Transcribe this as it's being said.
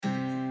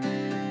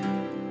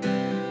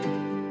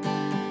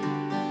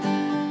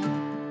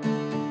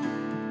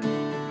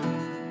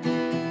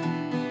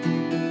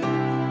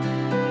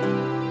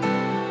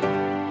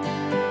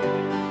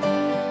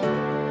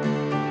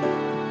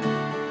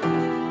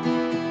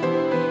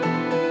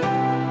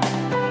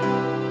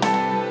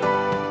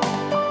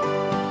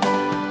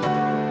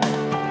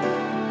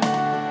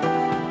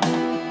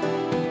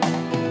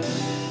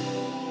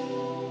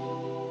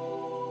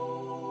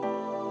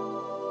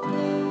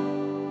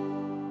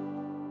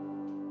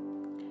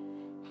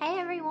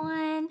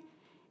everyone.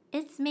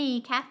 It's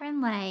me,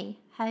 Catherine Lay,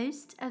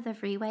 host of the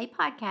Freeway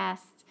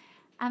Podcast.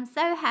 I'm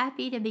so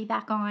happy to be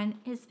back on.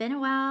 It's been a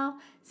while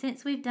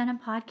since we've done a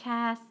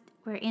podcast.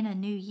 We're in a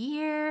new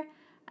year,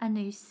 a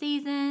new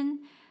season.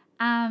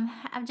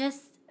 I've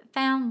just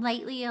found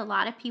lately a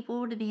lot of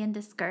people to be in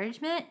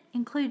discouragement,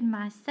 including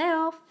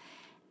myself.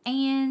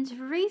 And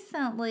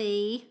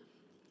recently,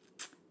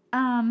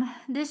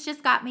 this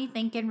just got me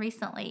thinking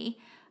recently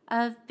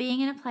of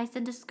being in a place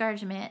of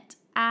discouragement.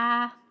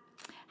 I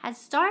had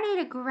started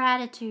a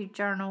gratitude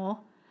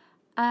journal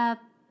a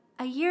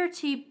year or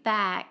two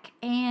back,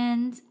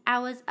 and I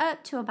was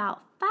up to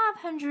about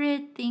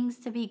 500 things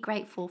to be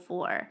grateful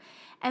for.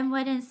 And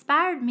what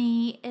inspired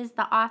me is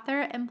the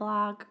author and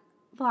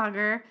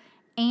blogger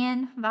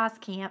Ann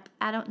Voskamp.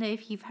 I don't know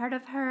if you've heard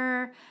of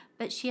her,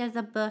 but she has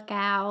a book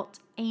out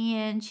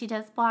and she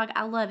does blog.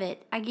 I love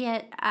it.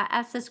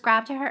 I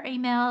subscribe to her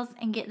emails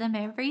and get them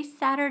every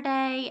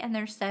Saturday, and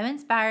they're so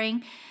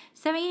inspiring.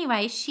 So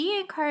anyway, she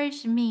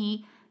encouraged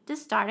me to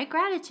start a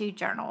gratitude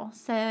journal.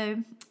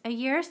 So a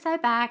year or so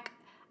back,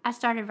 I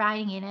started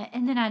writing in it,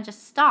 and then I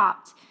just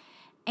stopped.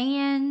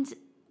 And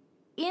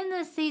in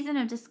the season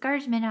of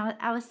discouragement,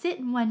 I was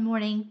sitting one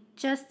morning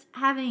just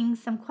having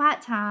some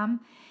quiet time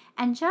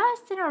and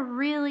just in a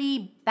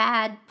really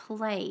bad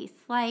place,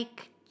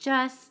 like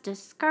just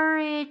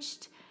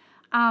discouraged.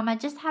 I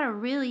just had a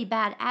really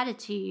bad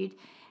attitude.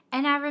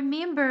 And I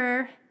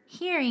remember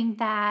hearing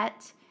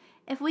that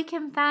if we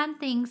can find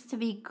things to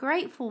be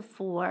grateful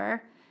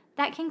for,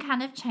 that can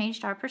kind of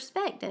change our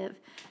perspective.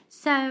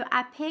 So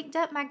I picked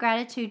up my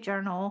gratitude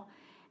journal,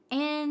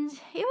 and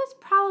it was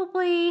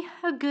probably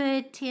a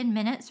good 10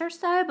 minutes or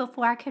so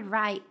before I could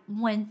write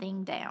one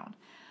thing down.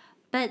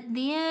 But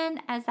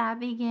then as I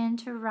began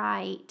to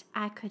write,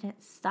 I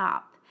couldn't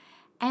stop.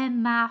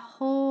 And my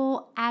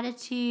whole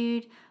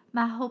attitude,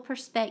 my whole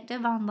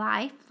perspective on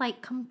life,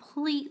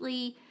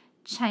 completely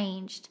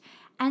changed.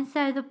 And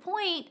so the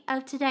point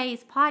of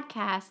today's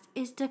podcast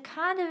is to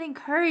kind of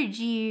encourage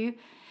you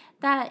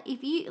that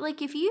if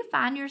you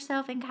find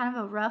yourself in kind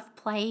of a rough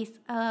place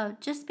of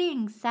just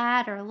being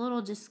sad or a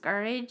little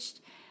discouraged,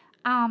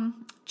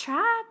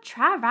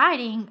 try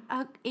writing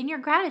in your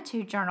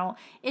gratitude journal.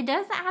 It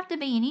doesn't have to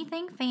be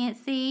anything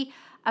fancy.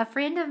 A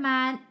friend of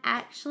mine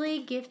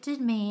actually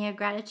gifted me a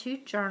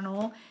gratitude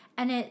journal,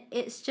 and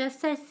it's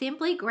just says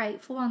simply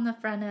grateful on the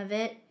front of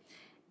it.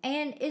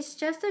 And it's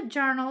just a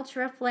journal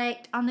to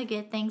reflect on the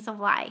good things of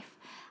life.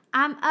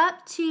 I'm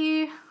up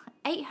to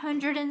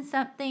 800 and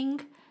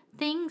something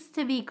things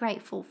to be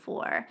grateful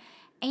for.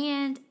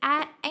 And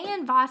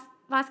Ann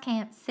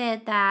Voskamp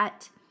said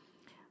that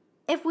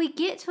if we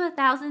get to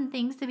 1,000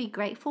 things to be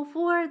grateful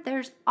for,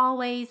 there's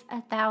always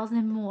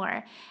 1,000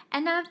 more.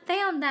 And I've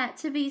found that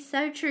to be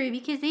so true,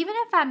 because even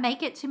if I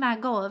make it to my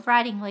goal of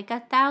writing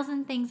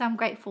 1,000 things I'm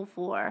grateful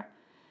for,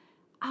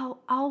 I'll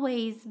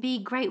always be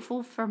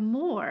grateful for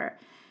more.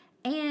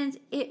 And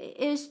it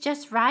is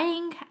just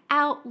writing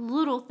out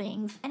little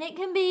things. And it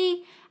can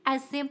be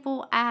as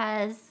simple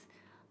as,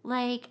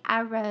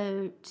 I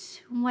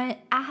wrote, when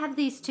I have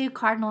these two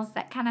cardinals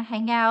that kind of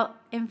hang out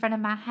in front of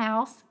my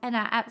house, and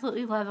I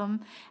absolutely love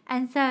them.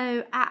 And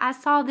so I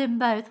saw them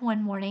both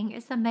one morning.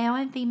 It's a male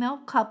and female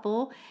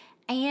couple.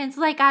 And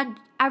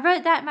I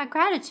wrote that in my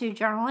gratitude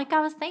journal. I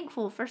was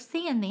thankful for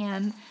seeing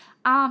them.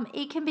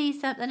 It can be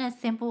something as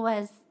simple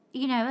as,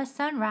 a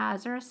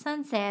sunrise or a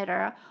sunset or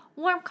a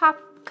warm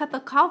cup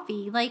of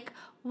coffee.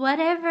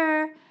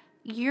 Whatever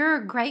you're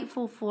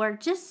grateful for,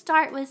 just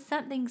start with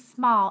something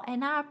small,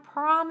 and I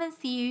promise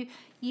you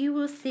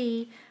will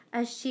see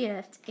a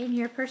shift in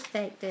your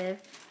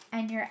perspective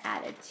and your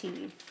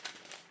attitude.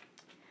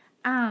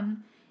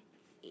 Don't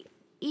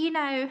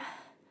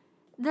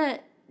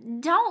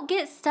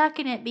get stuck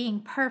in it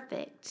being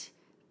perfect.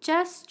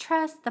 Just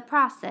trust the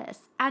process.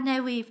 I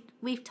know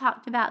we've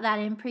talked about that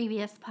in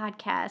previous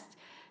podcasts.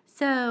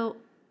 So,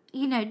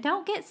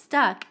 don't get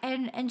stuck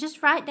and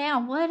just write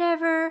down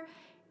whatever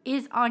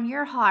is on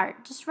your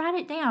heart. Just write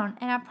it down,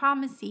 and I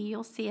promise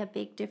you'll see a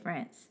big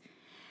difference.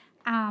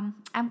 I'm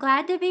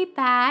glad to be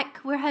back.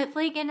 We're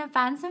hopefully going to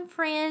find some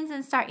friends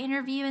and start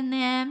interviewing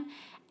them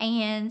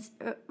and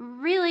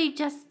really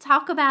just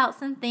talk about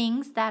some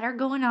things that are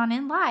going on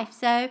in life.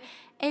 So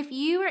if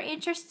you are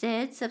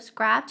interested,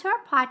 subscribe to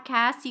our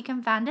podcast. You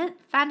can find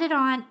it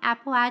on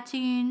Apple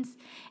iTunes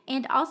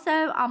and also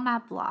on my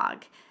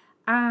blog.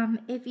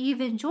 If you've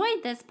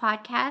enjoyed this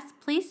podcast,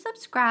 please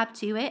subscribe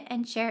to it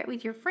and share it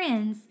with your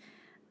friends.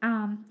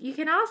 You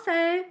can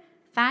also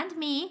find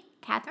me,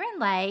 Catherine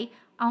Lay,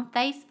 on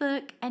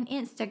Facebook and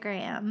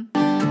Instagram.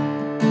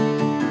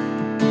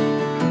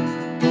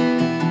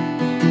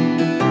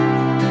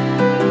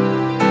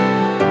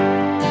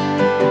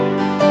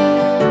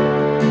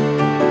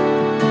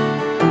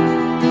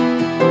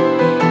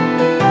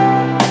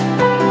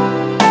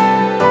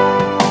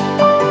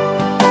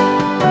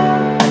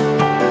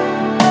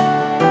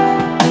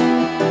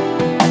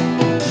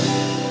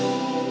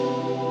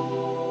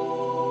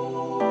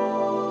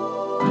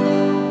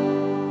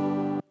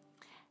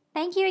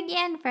 Thank you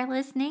again for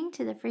listening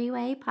to the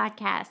Freeway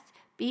Podcast.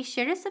 Be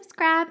sure to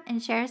subscribe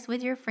and share us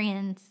with your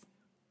friends.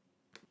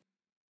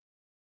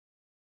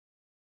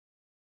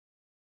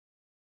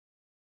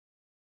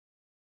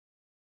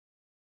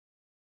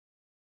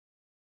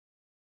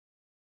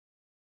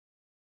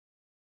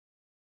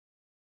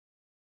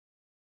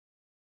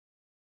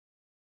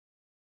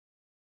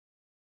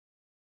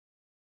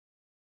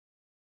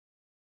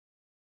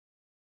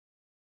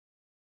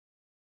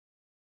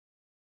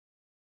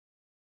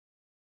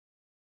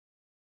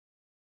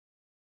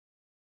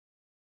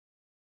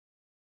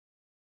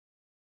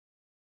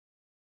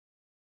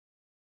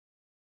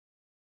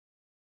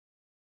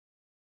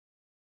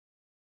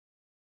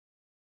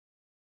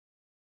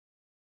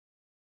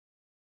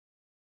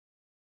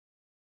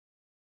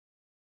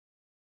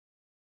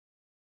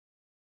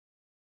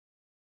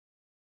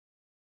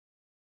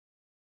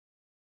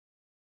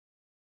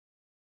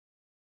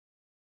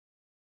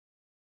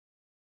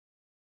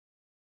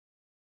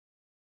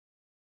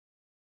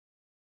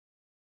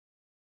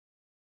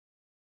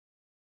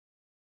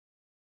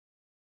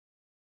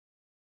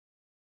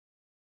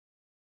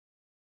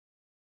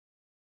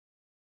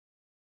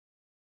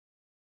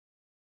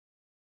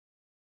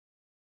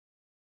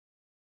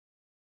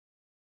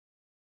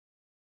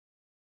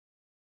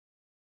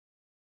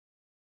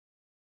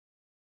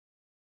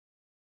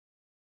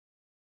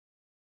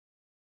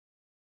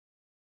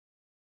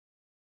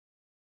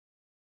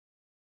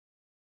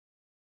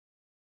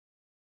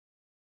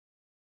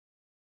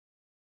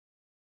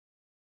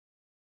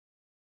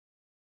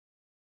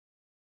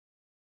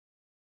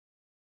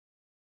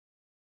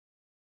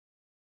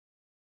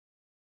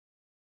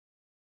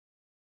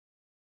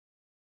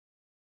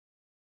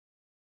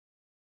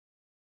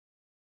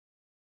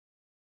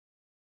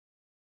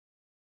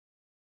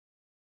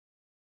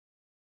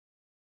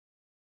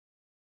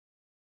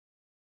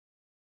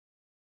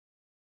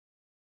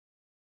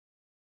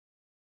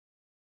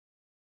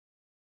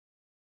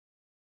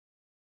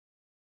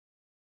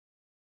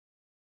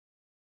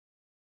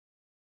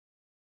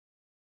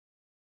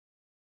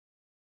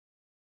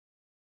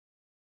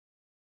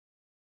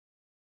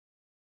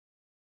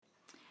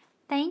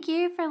 Thank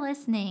you for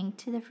listening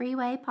to the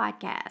Freeway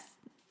Podcast.